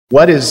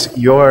What is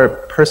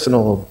your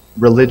personal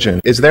religion?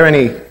 Is there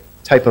any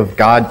type of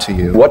God to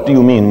you? What do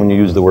you mean when you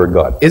use the word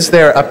God? Is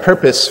there a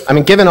purpose? I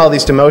mean, given all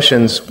these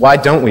demotions, why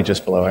don't we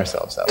just blow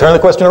ourselves up? Turn the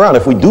question around.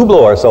 If we do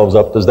blow ourselves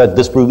up, does that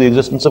disprove the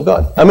existence of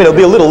God? I mean, it'll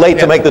be a little late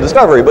to make the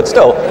discovery, but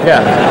still.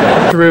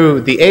 Yeah.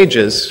 Through the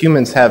ages,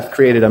 humans have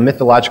created a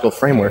mythological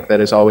framework that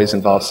has always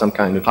involved some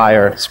kind of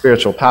higher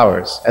spiritual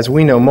powers. As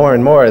we know more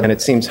and more, and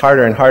it seems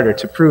harder and harder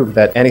to prove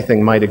that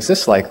anything might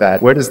exist like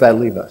that, where does that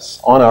leave us?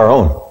 On our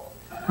own.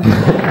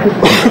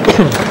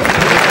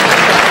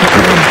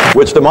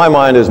 Which to my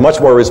mind is much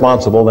more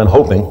responsible than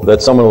hoping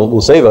that someone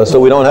will save us so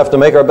we don't have to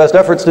make our best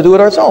efforts to do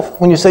it ourselves.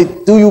 When you say,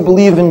 do you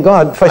believe in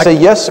God? If I say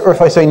yes or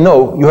if I say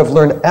no, you have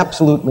learned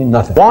absolutely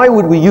nothing. Why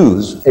would we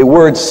use a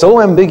word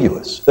so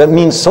ambiguous that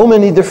means so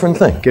many different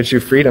things? It gives you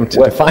freedom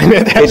to define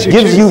it as It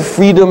gives you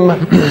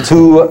freedom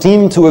to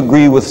seem to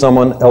agree with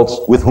someone else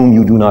with whom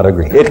you do not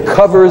agree. It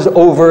covers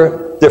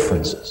over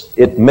differences.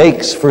 It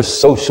makes for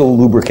social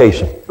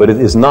lubrication, but it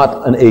is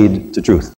not an aid to truth.